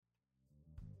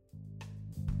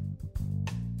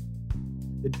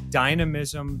the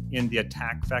dynamism in the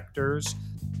attack vectors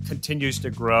continues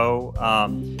to grow.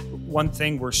 One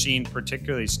thing we're seeing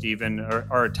particularly, Stephen,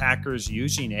 are attackers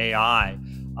using AI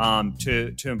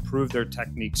to improve their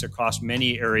techniques across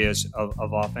many areas of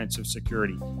offensive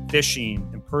security: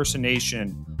 phishing,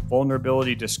 impersonation,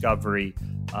 vulnerability discovery,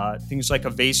 things like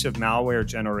evasive malware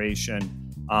generation.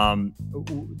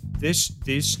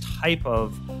 This type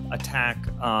of attack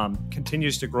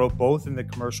continues to grow both in the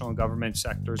commercial and government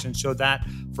sectors. And so that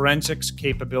forensics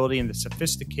capability and the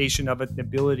sophistication of it, the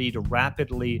ability to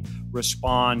rapidly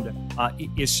respond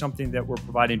is something that we're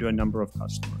providing to a number of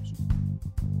customers.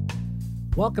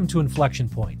 Welcome to Inflection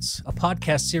Points, a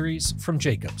podcast series from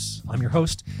Jacobs. I'm your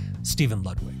host, Stephen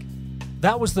Ludwig.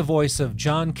 That was the voice of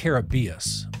John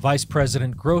Karabias, Vice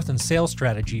President, Growth and Sales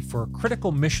Strategy for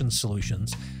Critical Mission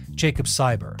Solutions, Jacobs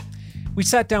Cyber. We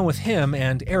sat down with him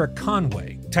and Eric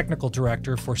Conway, Technical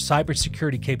Director for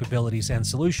Cybersecurity Capabilities and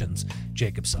Solutions,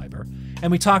 Jacobs Cyber,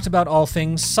 and we talked about all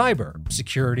things cyber,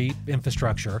 security,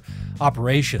 infrastructure,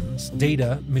 operations,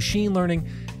 data, machine learning,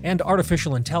 and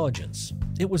artificial intelligence.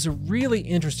 It was a really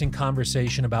interesting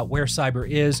conversation about where cyber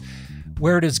is,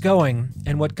 where it is going,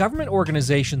 and what government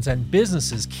organizations and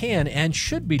businesses can and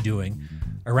should be doing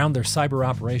around their cyber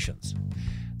operations.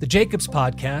 The Jacobs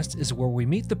Podcast is where we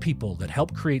meet the people that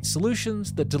help create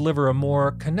solutions that deliver a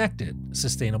more connected,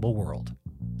 sustainable world.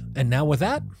 And now with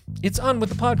that, it's on with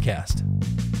the podcast.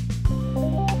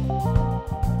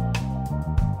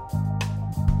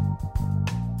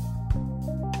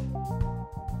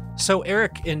 So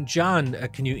Eric and John,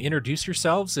 can you introduce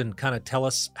yourselves and kind of tell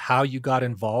us how you got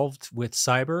involved with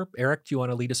cyber? Eric, do you want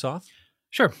to lead us off?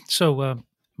 Sure. So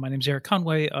my name is Eric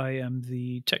Conway. I am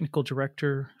the Technical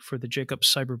Director for the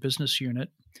Jacobs Cyber Business Unit.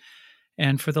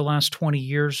 And for the last 20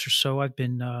 years or so, I've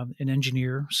been an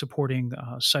engineer supporting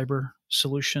cyber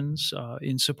solutions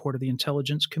in support of the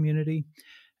intelligence community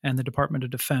and the Department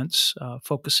of Defense,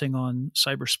 focusing on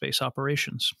cyberspace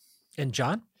operations. And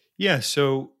John? Yeah,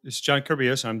 so it's John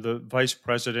Karabias. I'm the Vice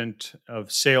President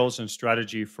of Sales and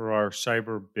Strategy for our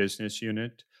Cyber Business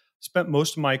Unit. Spent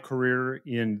most of my career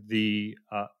in the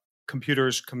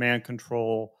computers, command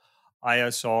control,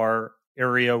 ISR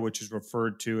area, which is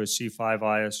referred to as C5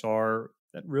 ISR.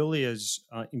 That really has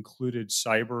included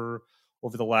cyber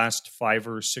over the last 5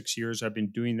 or 6 years. I've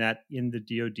been doing that in the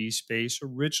DoD space,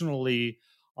 originally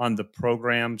on the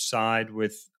program side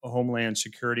with Homeland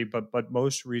Security, but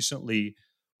most recently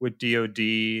with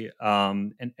DoD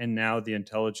and now the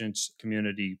intelligence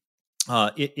community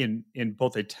in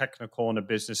both a technical and a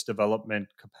business development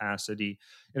capacity.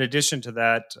 In addition to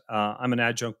that, I'm an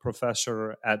adjunct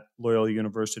professor at Loyola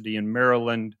University in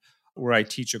Maryland, where I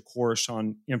teach a course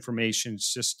on information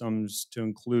systems to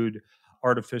include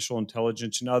artificial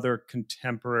intelligence and other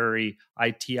contemporary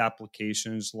IT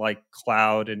applications like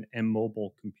cloud and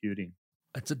mobile computing.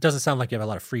 It doesn't sound like you have a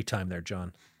lot of free time there,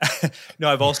 John. No,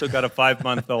 I've also got a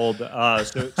 5-month-old,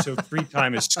 so free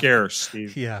time is scarce,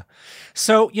 Steve. Yeah.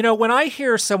 So, when I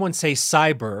hear someone say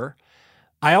cyber,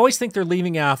 I always think they're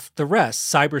leaving off the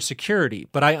rest, cybersecurity.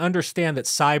 But I understand that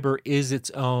cyber is its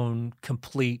own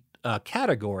complete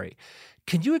category.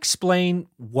 Can you explain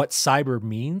what cyber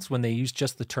means when they use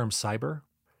just the term cyber?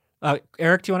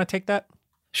 Eric, do you want to take that?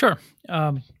 Sure.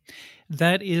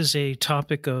 That is a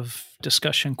topic of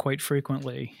discussion quite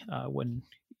frequently when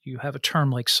you have a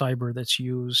term like cyber that's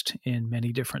used in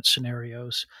many different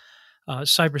scenarios.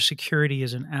 Cybersecurity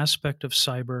is an aspect of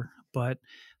cyber, but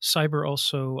cyber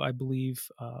also, I believe,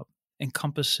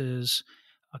 encompasses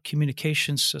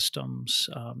communication systems,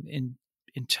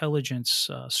 intelligence,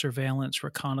 surveillance,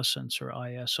 reconnaissance, or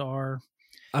ISR.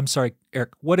 I'm sorry,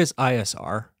 Eric, what is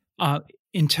ISR?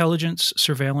 Intelligence,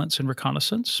 surveillance, and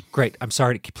reconnaissance. Great. I'm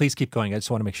sorry. Please keep going. I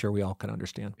just want to make sure we all can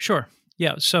understand. Sure.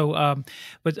 Yeah. So,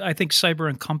 but I think cyber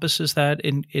encompasses that.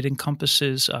 It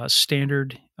encompasses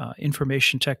standard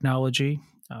information technology,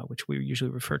 which we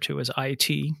usually refer to as IT.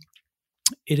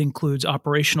 It includes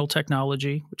operational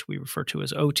technology, which we refer to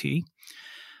as OT,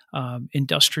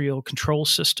 industrial control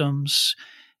systems,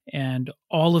 and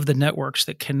all of the networks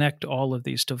that connect all of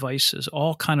these devices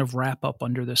all kind of wrap up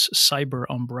under this cyber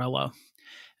umbrella.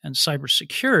 And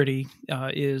cybersecurity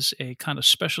is a kind of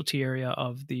specialty area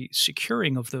of the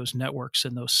securing of those networks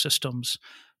and those systems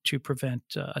to prevent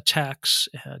attacks,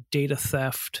 data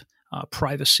theft,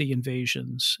 privacy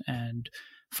invasions, and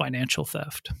financial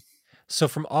theft. So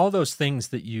from all those things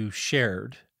that you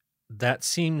shared, that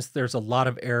seems there's a lot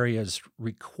of areas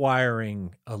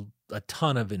requiring a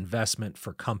ton of investment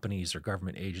for companies or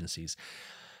government agencies.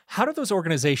 How do those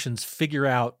organizations figure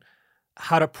out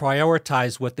how to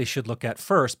prioritize what they should look at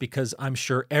first? Because I'm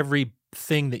sure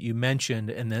everything that you mentioned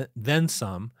and then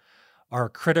some are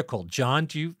critical. John,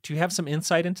 do you have some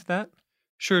insight into that?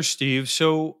 Sure, Steve.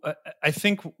 So I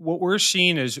think what we're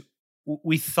seeing is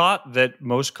we thought that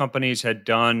most companies had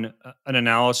done an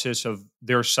analysis of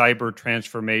their cyber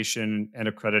transformation and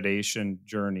accreditation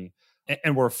journey.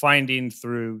 And we're finding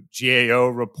through GAO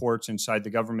reports inside the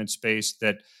government space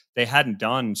that they hadn't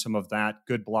done some of that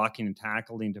good blocking and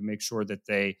tackling to make sure that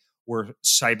they were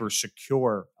cyber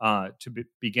secure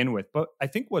begin with. But I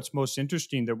think what's most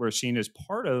interesting that we're seeing as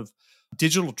part of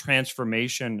digital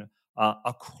transformation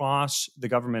across the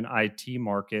government IT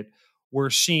market, we're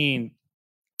seeing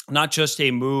not just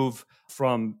a move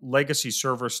from legacy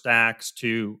server stacks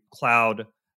to cloud,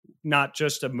 not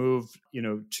just a move,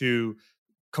 to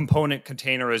component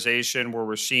containerization, where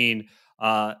we're seeing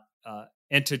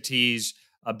entities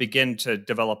begin to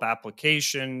develop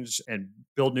applications and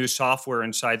build new software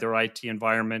inside their IT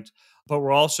environment. But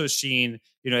we're also seeing,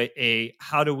 a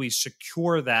how do we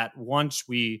secure that once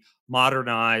we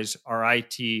modernize our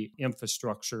IT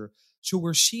infrastructure. So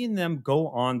we're seeing them go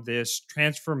on this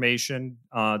transformation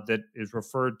that is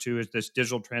referred to as this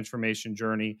digital transformation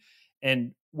journey.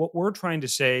 And what we're trying to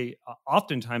say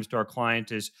oftentimes to our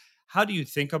client is, how do you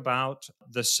think about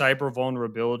the cyber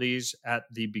vulnerabilities at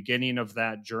the beginning of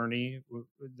that journey?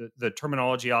 The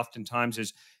terminology oftentimes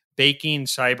is baking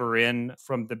cyber in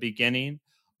from the beginning.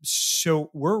 So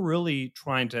we're really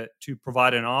trying to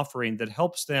provide an offering that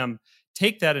helps them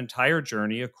take that entire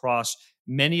journey across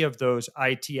many of those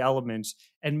IT elements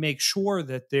and make sure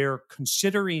that they're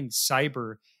considering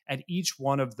cyber at each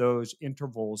one of those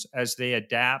intervals as they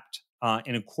adapt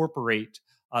and incorporate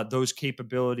those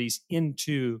capabilities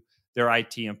into their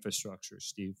IT infrastructure,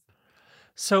 Steve.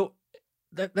 So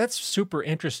that's super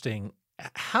interesting.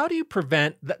 How do you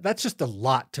prevent that's just a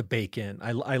lot to bake in.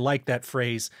 I like that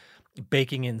phrase,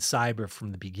 baking in cyber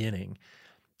from the beginning.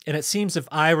 And it seems if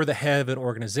I were the head of an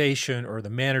organization or the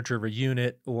manager of a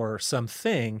unit or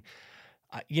something,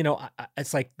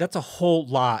 it's like that's a whole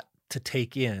lot to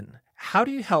take in. How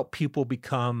do you help people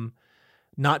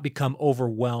not become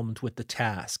overwhelmed with the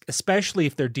task, especially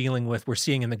if they're dealing with, we're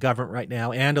seeing in the government right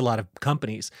now and a lot of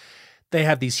companies, they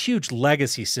have these huge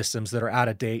legacy systems that are out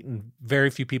of date and very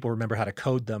few people remember how to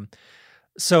code them.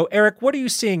 So, Eric, what are you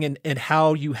seeing in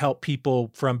how you help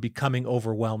people from becoming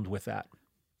overwhelmed with that?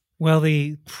 Well,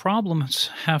 the problems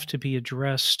have to be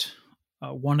addressed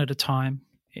one at a time.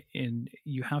 And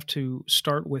you have to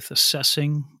start with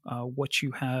assessing what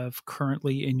you have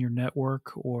currently in your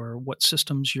network or what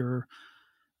systems you're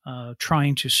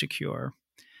trying to secure.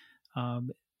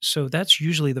 So that's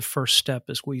usually the first step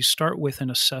is we start with an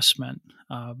assessment.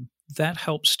 That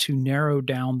helps to narrow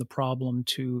down the problem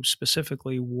to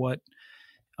specifically what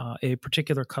a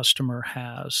particular customer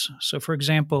has. So for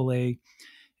example, a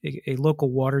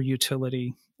local water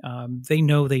utility, they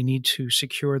know they need to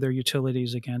secure their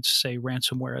utilities against, say,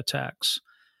 ransomware attacks,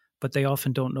 but they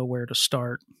often don't know where to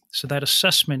start. So that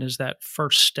assessment is that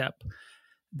first step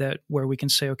where we can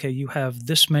say, okay, you have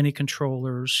this many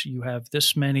controllers, you have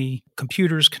this many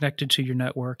computers connected to your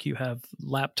network, you have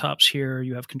laptops here,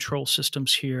 you have control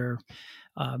systems here,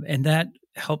 and that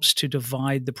helps to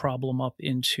divide the problem up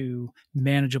into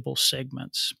manageable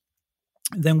segments.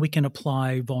 Then we can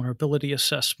apply vulnerability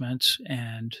assessment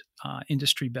and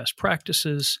industry best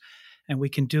practices, and we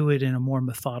can do it in a more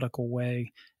methodical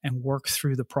way and work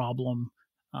through the problem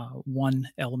one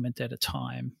element at a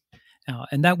time.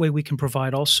 And that way we can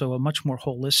provide also a much more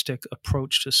holistic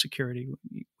approach to security.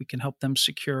 We can help them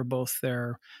secure both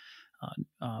their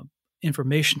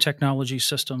information technology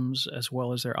systems as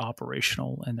well as their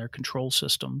operational and their control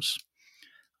systems.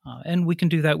 And we can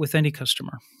do that with any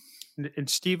customer. And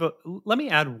Steve, let me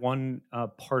add one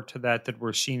part to that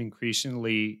we're seeing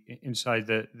increasingly inside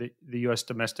the U.S.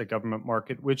 domestic government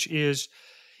market, which is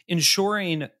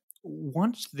ensuring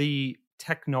once the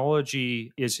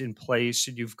technology is in place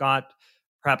and you've got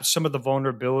perhaps some of the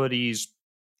vulnerabilities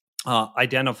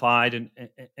identified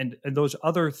and those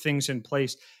other things in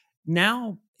place,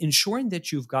 now ensuring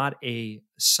that you've got a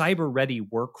cyber-ready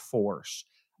workforce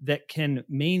that can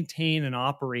maintain and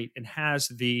operate and has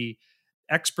the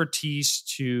expertise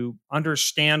to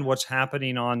understand what's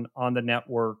happening on the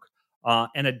network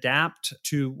and adapt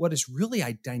to what is really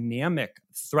a dynamic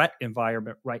threat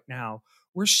environment right now.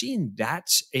 We're seeing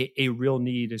that's a real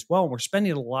need as well. We're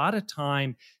spending a lot of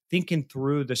time thinking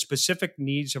through the specific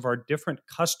needs of our different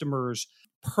customers'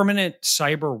 permanent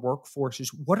cyber workforces.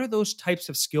 What are those types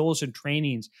of skills and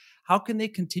trainings? How can they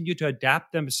continue to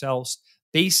adapt themselves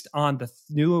based on the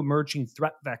new emerging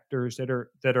threat vectors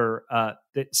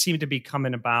that seem to be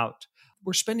coming about?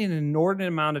 We're spending an inordinate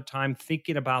amount of time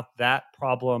thinking about that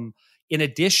problem in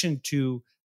addition to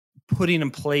putting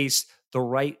in place the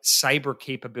right cyber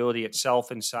capability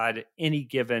itself inside any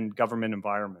given government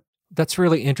environment. That's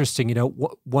really interesting.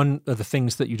 One of the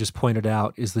things that you just pointed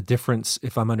out is the difference,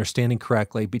 if I'm understanding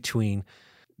correctly, between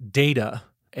data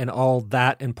and all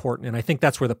that important. And I think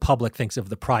that's where the public thinks of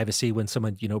the privacy when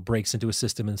someone, breaks into a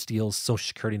system and steals social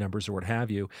security numbers or what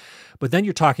have you. But then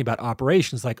you're talking about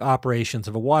operations, like operations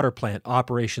of a water plant,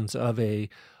 operations of a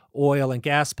oil and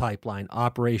gas pipeline,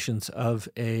 operations of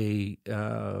a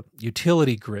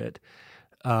utility grid.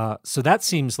 So that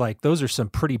seems like those are some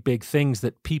pretty big things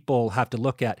that people have to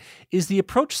look at. Is the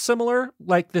approach similar,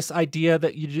 like this idea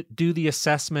that you do the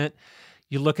assessment,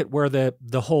 you look at where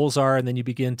the holes are, and then you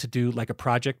begin to do like a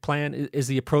project plan? Is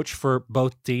the approach for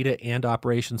both data and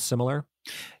operations similar?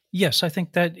 Yes, I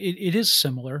think that it is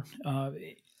similar.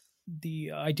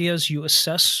 The idea is you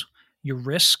assess your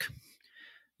risk,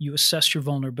 you assess your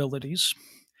vulnerabilities,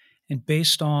 and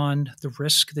based on the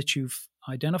risk that you've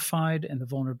identified and the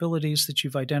vulnerabilities that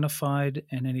you've identified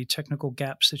and any technical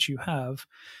gaps that you have,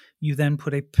 you then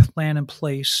put a plan in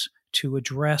place to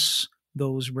address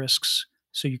those risks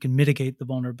so you can mitigate the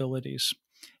vulnerabilities.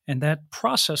 And that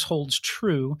process holds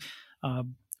true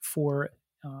for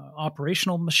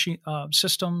operational machine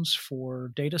systems,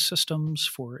 for data systems,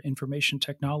 for information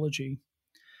technology.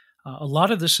 A lot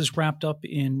of this is wrapped up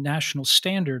in national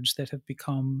standards that have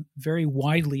become very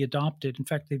widely adopted. In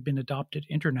fact, they've been adopted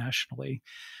internationally.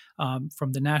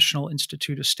 From the National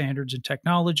Institute of Standards and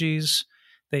Technologies,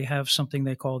 they have something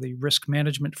they call the Risk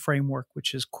Management Framework,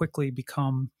 which has quickly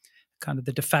become kind of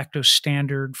the de facto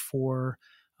standard for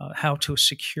how to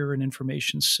secure an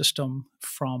information system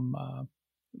from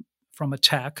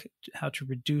attack, how to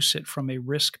reduce it from a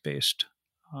risk-based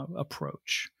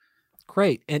approach.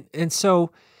 Great. And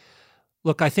so,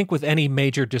 look, I think with any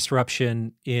major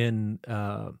disruption in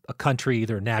a country,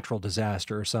 either a natural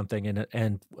disaster or something,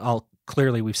 and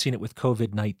clearly we've seen it with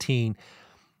COVID-19,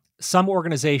 some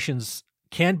organizations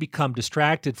can become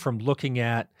distracted from looking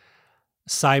at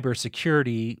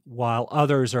cybersecurity while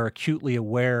others are acutely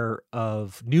aware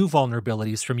of new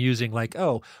vulnerabilities from using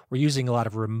we're using a lot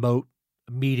of remote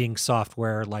meeting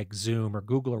software like Zoom or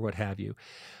Google or what have you.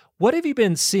 What have you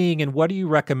been seeing, and what are you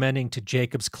recommending to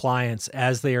Jacobs clients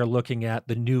as they are looking at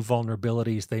the new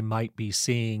vulnerabilities they might be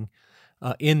seeing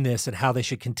in this, and how they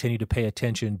should continue to pay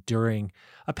attention during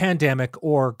a pandemic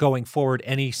or going forward,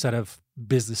 any sort of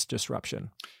business disruption?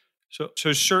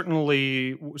 So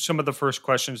certainly some of the first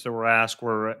questions that were asked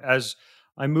were, as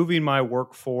I'm moving my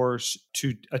workforce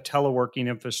to a teleworking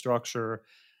infrastructure,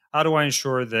 how do I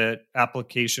ensure that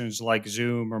applications like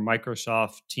Zoom or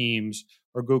Microsoft Teams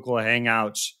or Google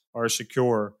Hangouts are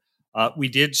secure? We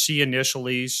did see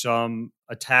initially some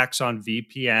attacks on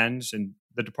VPNs, and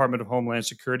the Department of Homeland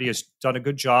Security has done a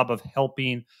good job of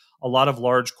helping a lot of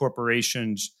large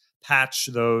corporations patch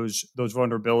those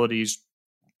vulnerabilities.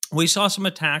 We saw some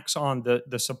attacks on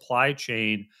the supply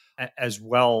chain as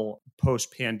well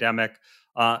post-pandemic.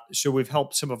 So we've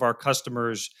helped some of our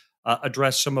customers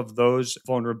address some of those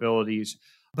vulnerabilities.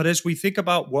 But as we think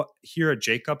about what here at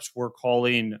Jacobs we're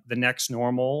calling the next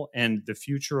normal and the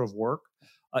future of work,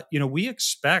 we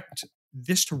expect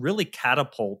this to really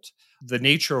catapult the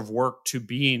nature of work to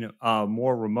being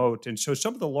more remote. And so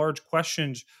some of the large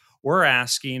questions we're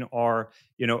asking are,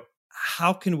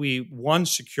 how can we, one,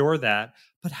 secure that,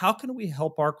 but how can we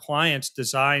help our clients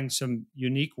design some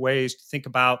unique ways to think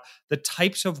about the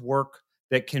types of work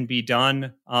that can be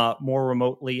done more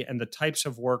remotely and the types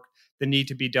of work that need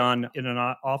to be done in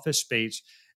an office space?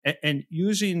 And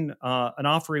using an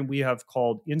offering we have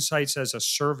called Insights as a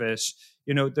Service,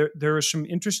 there is some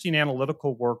interesting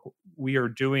analytical work we are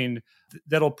doing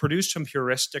that'll produce some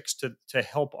heuristics to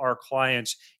help our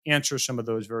clients answer some of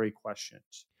those very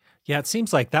questions. Yeah, it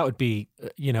seems like that would be,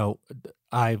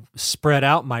 I've spread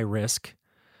out my risk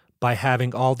by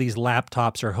having all these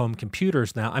laptops or home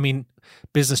computers now. I mean,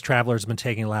 business travelers have been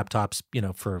taking laptops,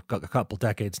 for a couple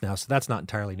decades now, so that's not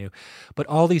entirely new. But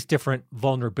all these different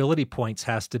vulnerability points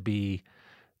has to be,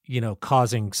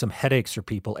 causing some headaches for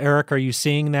people. Eric, are you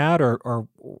seeing that,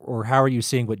 or how are you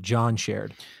seeing what John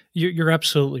shared? You're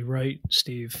absolutely right,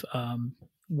 Steve.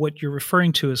 What you're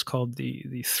referring to is called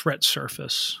the threat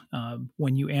surface.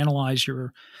 When you analyze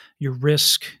your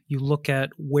risk, you look at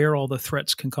where all the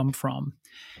threats can come from.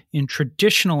 In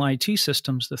traditional IT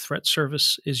systems, the threat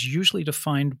surface is usually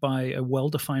defined by a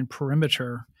well-defined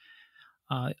perimeter.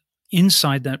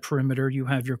 Inside that perimeter, you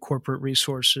have your corporate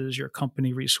resources, your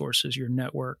company resources, your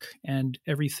network, and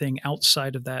everything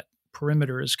outside of that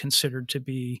perimeter is considered to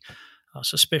be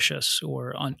suspicious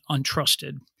or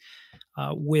untrusted.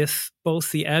 With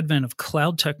both the advent of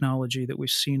cloud technology that we've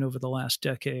seen over the last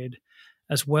decade,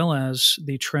 as well as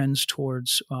the trends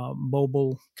towards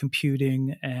mobile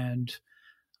computing and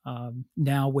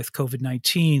now with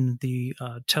COVID-19, the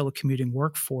telecommuting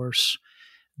workforce,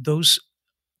 those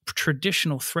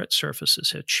traditional threat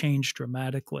surfaces have changed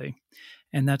dramatically,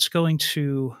 and that's going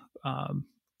to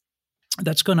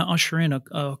usher in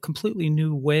a completely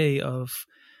new way of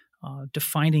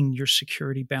defining your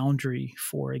security boundary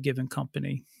for a given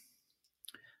company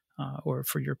or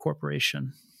for your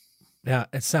corporation. Yeah,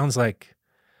 it sounds like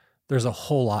there's a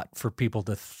whole lot for people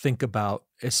to think about,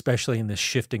 especially in this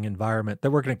shifting environment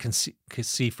that we're going to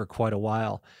see for quite a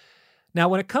while. Now,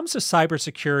 when it comes to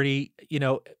cybersecurity,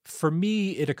 for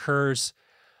me, it occurs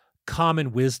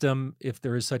common wisdom, if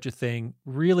there is such a thing,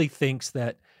 really thinks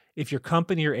that if your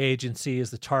company or agency is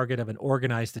the target of an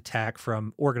organized attack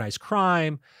from organized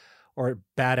crime or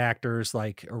bad actors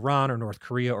like Iran or North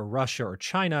Korea or Russia or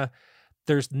China,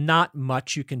 there's not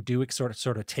much you can do except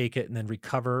sort of take it and then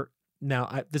recover.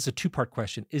 Now, this is a two-part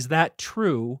question. Is that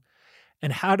true?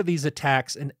 And how do these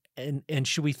attacks, and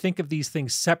should we think of these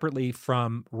things separately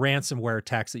from ransomware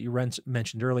attacks that you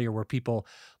mentioned earlier, where people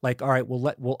like, all right,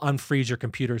 we'll unfreeze your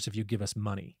computers if you give us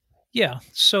money? Yeah.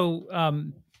 So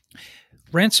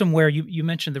ransomware, you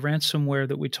mentioned the ransomware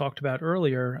that we talked about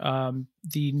earlier.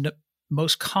 The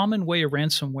most common way a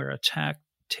ransomware attack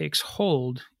takes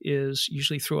hold is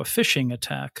usually through a phishing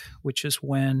attack, which is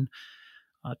when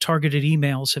targeted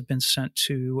emails have been sent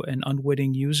to an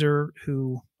unwitting user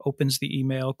who opens the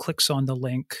email, clicks on the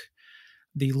link.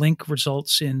 The link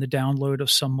results in the download of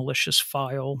some malicious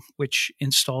file, which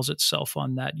installs itself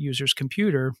on that user's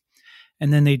computer.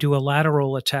 And then they do a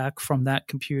lateral attack from that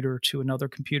computer to another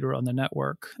computer on the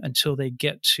network until they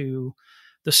get to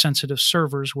the sensitive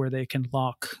servers where they can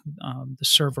lock the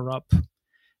server up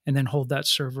and then hold that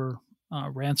server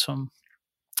ransom.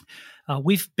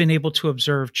 We've been able to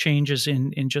observe changes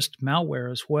in just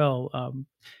malware as well.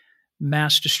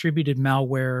 Mass distributed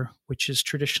malware, which is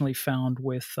traditionally found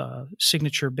with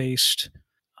signature-based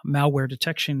malware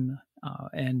detection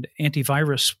and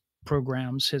antivirus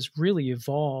programs, has really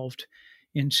evolved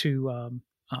into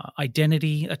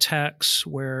identity attacks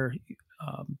where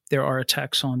there are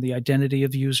attacks on the identity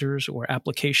of users or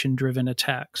application-driven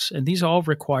attacks. And these all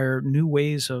require new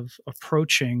ways of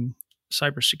approaching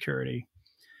cybersecurity,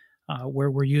 where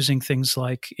we're using things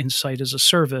like Insight as a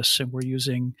service, and we're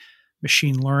using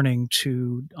machine learning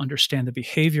to understand the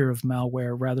behavior of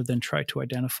malware rather than try to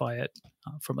identify it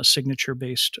from a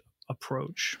signature-based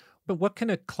approach. But what can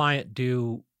a client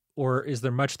do, or is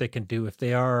there much they can do if they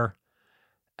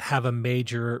have a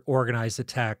major organized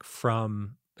attack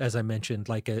from, as I mentioned,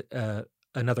 like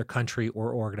another country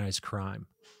or organized crime?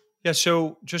 Yeah,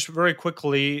 so just very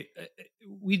quickly,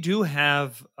 we do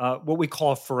have what we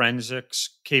call a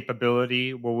forensics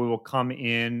capability, where we will come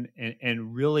in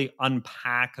and really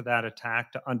unpack that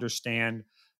attack to understand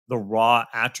the raw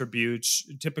attributes.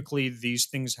 Typically, these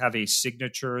things have a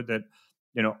signature that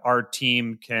our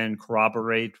team can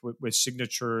corroborate with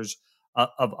signatures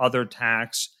of other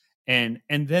attacks, and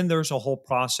then there's a whole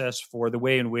process for the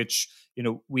way in which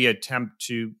we attempt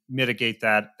to mitigate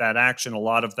that action. A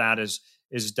lot of that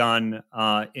is done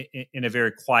in a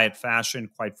very quiet fashion,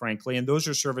 quite frankly. And those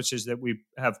are services that we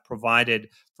have provided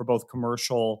for both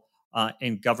commercial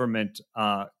and government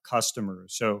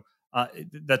customers. So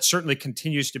that certainly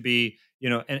continues to be,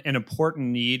 an important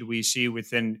need we see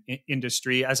within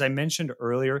industry. As I mentioned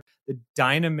earlier, the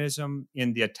dynamism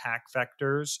in the attack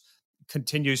vectors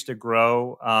continues to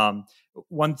grow.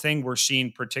 One thing we're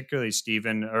seeing particularly,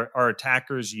 Stephen, are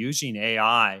attackers using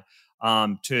AI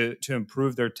to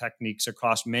improve their techniques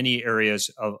across many areas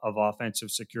of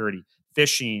offensive security: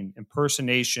 phishing,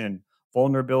 impersonation,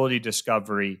 vulnerability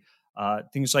discovery,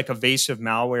 things like evasive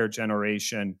malware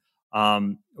generation.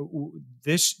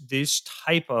 This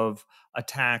type of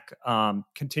attack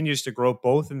continues to grow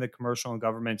both in the commercial and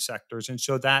government sectors. And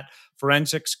so that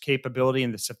forensics capability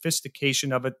and the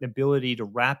sophistication of it, the ability to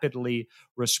rapidly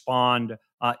respond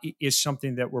is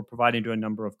something that we're providing to a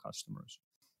number of customers.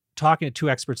 Talking to two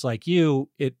experts like you,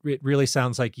 it really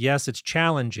sounds like, yes, it's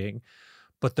challenging,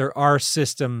 but there are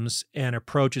systems and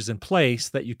approaches in place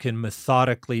that you can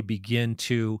methodically begin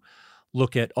to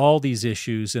look at all these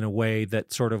issues in a way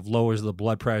that sort of lowers the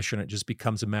blood pressure, and it just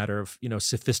becomes a matter of,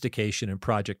 sophistication and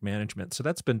project management. So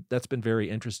that's been very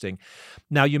interesting.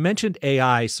 Now, you mentioned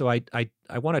AI, so I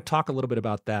want to talk a little bit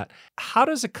about that. How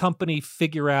does a company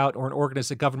figure out, or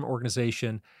a government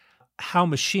organization, how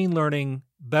machine learning,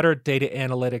 better data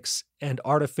analytics, and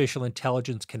artificial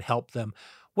intelligence can help them?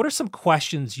 What are some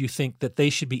questions you think that they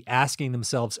should be asking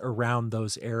themselves around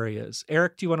those areas?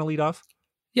 Eric, do you want to lead off?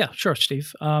 Yeah, sure,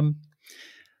 Steve.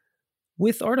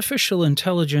 With artificial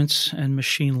intelligence and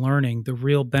machine learning, the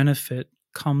real benefit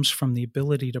comes from the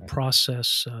ability to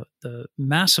process the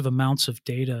massive amounts of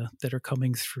data that are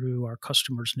coming through our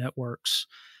customers' networks.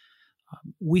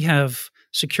 We have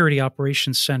security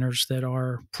operations centers that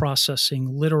are processing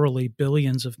literally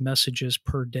billions of messages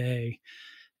per day.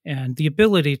 And the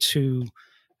ability to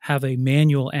have a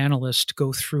manual analyst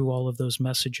go through all of those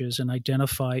messages and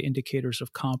identify indicators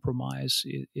of compromise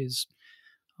is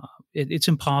it's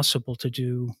impossible to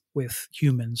do with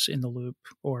humans in the loop,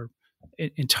 or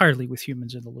entirely with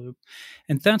humans in the loop.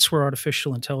 And that's where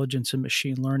artificial intelligence and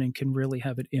machine learning can really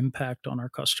have an impact on our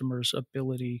customers'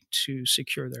 ability to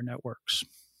secure their networks.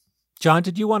 John,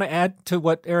 did you want to add to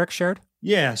what Eric shared?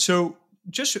 Yeah. So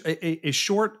just a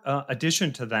short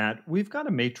addition to that, we've got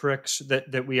a matrix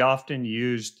that we often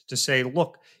use to say,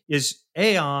 look, is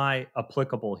AI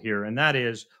applicable here? And that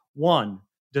is, one,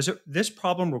 this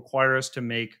problem require us to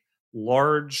make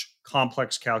large,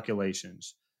 complex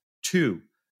calculations? Two,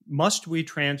 must we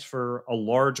transfer a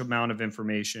large amount of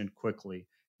information quickly?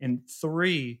 And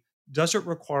three, does it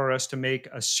require us to make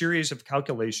a series of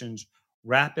calculations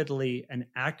rapidly and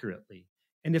accurately?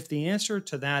 And if the answer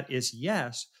to that is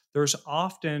yes, there's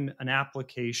often an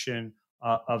application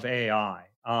of AI.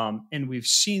 And we've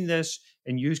seen this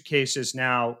in use cases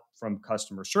now from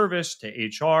customer service to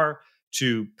HR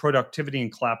to productivity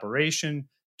and collaboration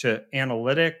to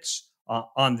analytics.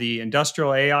 On the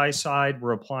industrial AI side,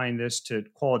 we're applying this to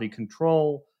quality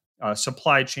control,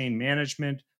 supply chain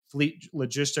management, fleet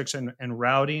logistics, and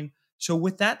routing. So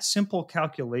with that simple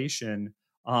calculation,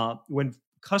 when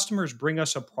customers bring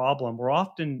us a problem, we're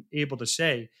often able to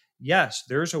say, yes,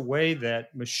 there's a way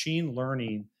that machine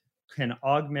learning can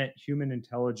augment human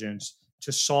intelligence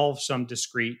to solve some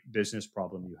discrete business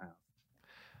problem you have.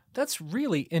 That's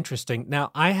really interesting.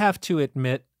 Now, I have to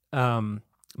admit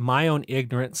my own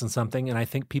ignorance in something, and I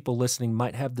think people listening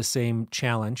might have the same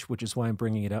challenge, which is why I'm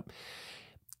bringing it up.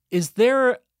 Is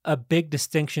there a big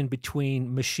distinction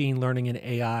between machine learning and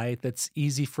AI that's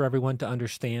easy for everyone to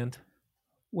understand?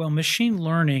 Well, machine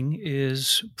learning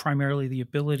is primarily the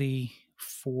ability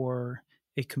for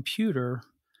a computer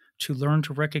to learn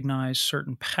to recognize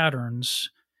certain patterns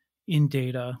in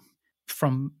data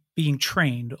from being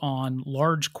trained on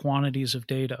large quantities of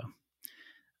data.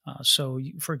 So,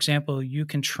 for example, you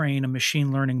can train a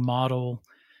machine learning model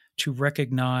to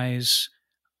recognize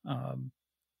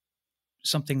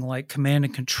something like command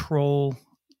and control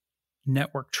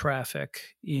network traffic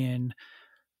in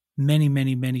many,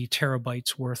 many, many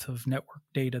terabytes worth of network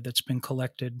data that's been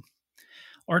collected.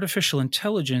 Artificial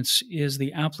intelligence is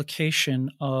the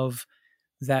application of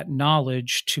that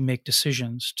knowledge to make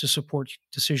decisions, to support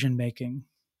decision making.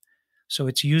 So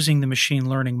it's using the machine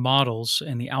learning models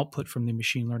and the output from the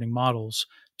machine learning models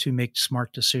to make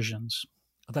smart decisions.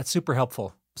 That's super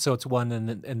helpful. So it's one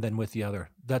and then with the other.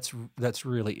 That's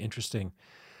really interesting.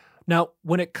 Now,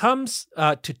 when it comes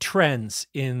to trends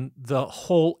in the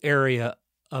whole area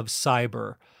of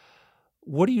cyber,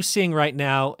 what are you seeing right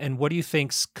now, and what do you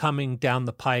think's coming down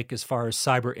the pike as far as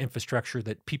cyber infrastructure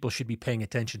that people should be paying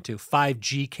attention to?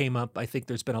 5G came up. I think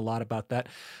there's been a lot about that.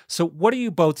 So what are you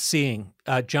both seeing?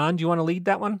 John, do you want to lead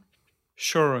that one?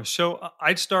 Sure. So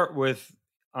I'd start with,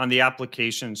 on the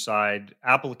application side,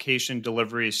 application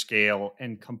delivery scale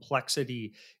and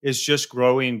complexity is just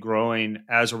growing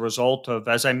as a result of,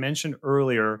 as I mentioned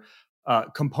earlier,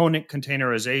 component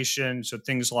containerization. So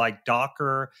things like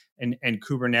Docker and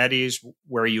Kubernetes,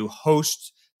 where you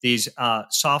host these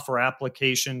software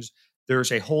applications.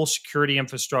 There's a whole security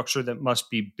infrastructure that must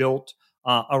be built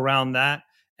around that.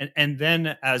 And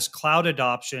then as cloud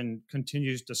adoption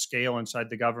continues to scale inside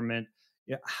the government,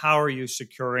 how are you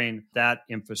securing that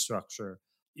infrastructure?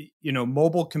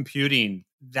 Mobile computing,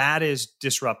 that is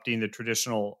disrupting the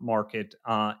traditional market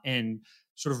and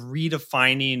sort of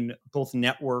redefining both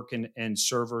network and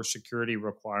server security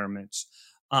requirements.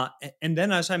 And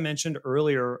then, as I mentioned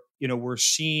earlier, we're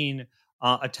seeing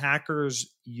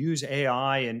attackers use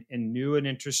AI in new and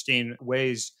interesting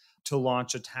ways to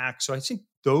launch attacks. So I think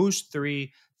those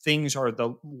three things are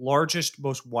the largest,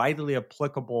 most widely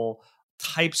applicable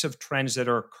types of trends that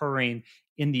are occurring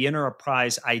in the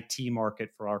enterprise IT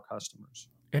market for our customers.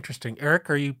 Interesting.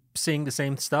 Eric, are you seeing the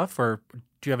same stuff, or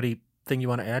do you have anything you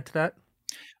want to add to that?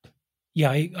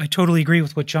 Yeah, I totally agree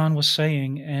with what John was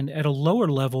saying. And at a lower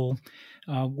level,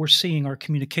 we're seeing our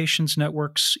communications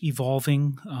networks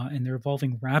evolving, and they're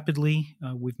evolving rapidly.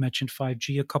 We've mentioned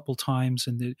 5G a couple times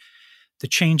and the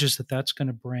changes that that's going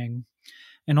to bring.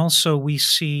 And also we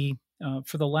see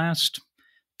for the last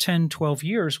 10, 12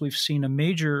 years, we've seen a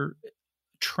major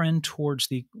trend towards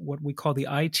what we call the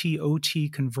IT-OT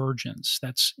convergence.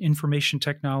 That's information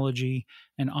technology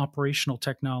and operational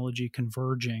technology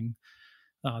converging.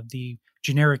 The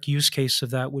generic use case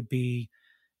of that would be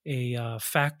a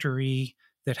factory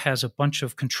that has a bunch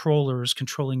of controllers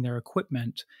controlling their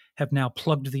equipment have now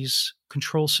plugged these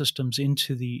control systems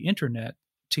into the internet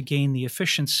to gain the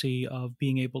efficiency of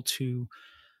being able to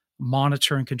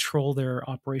monitor and control their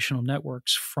operational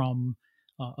networks from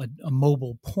a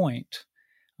mobile point.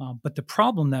 But the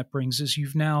problem that brings is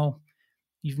you've now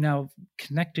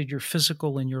connected your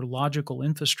physical and your logical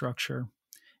infrastructure,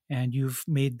 and you've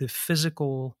made the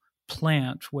physical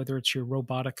plant, whether it's your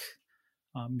robotic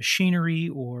machinery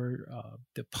or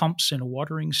the pumps in a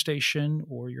watering station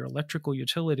or your electrical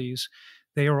utilities,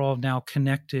 they are all now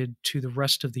connected to the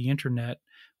rest of the internet,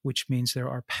 which means there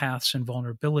are paths and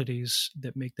vulnerabilities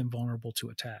that make them vulnerable to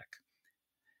attack.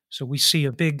 So we see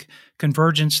a big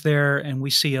convergence there, and we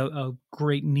see a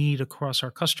great need across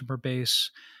our customer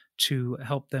base to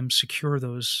help them secure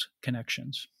those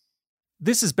connections.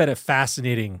 This has been a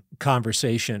fascinating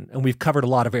conversation, and we've covered a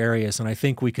lot of areas, and I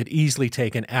think we could easily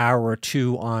take an hour or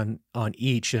two on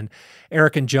each. And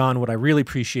Eric and John, what I really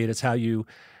appreciate is how you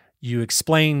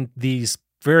explain these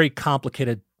very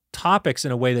complicated topics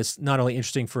in a way that's not only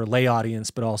interesting for a lay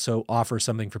audience, but also offers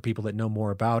something for people that know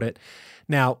more about it.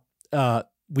 Now,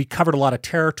 we covered a lot of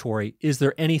territory. Is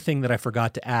there anything that I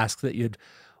forgot to ask that you'd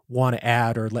want to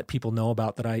add or let people know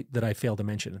about that I failed to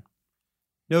mention?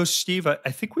 No, Steve, I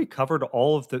think we covered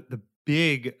all of the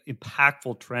big,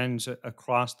 impactful trends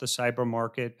across the cyber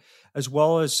market, as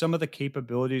well as some of the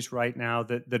capabilities right now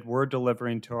that we're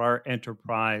delivering to our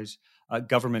enterprise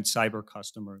government cyber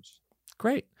customers.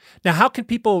 Great. Now, how can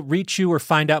people reach you or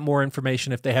find out more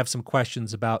information if they have some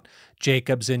questions about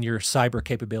Jacobs and your cyber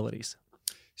capabilities?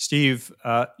 Steve,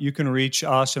 you can reach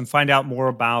us and find out more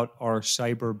about our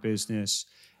cyber business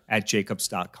at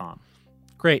jacobs.com.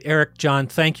 Great. Eric, John,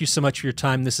 thank you so much for your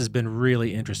time. This has been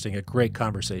really interesting, a great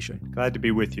conversation. Glad to be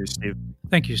with you, Steve.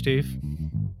 Thank you, Steve.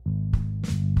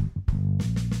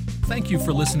 Thank you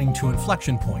for listening to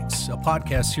Inflection Points, a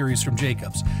podcast series from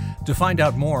Jacobs. To find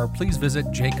out more, please visit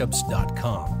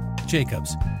jacobs.com.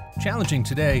 Jacobs, challenging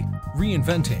today,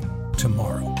 reinventing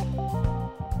tomorrow.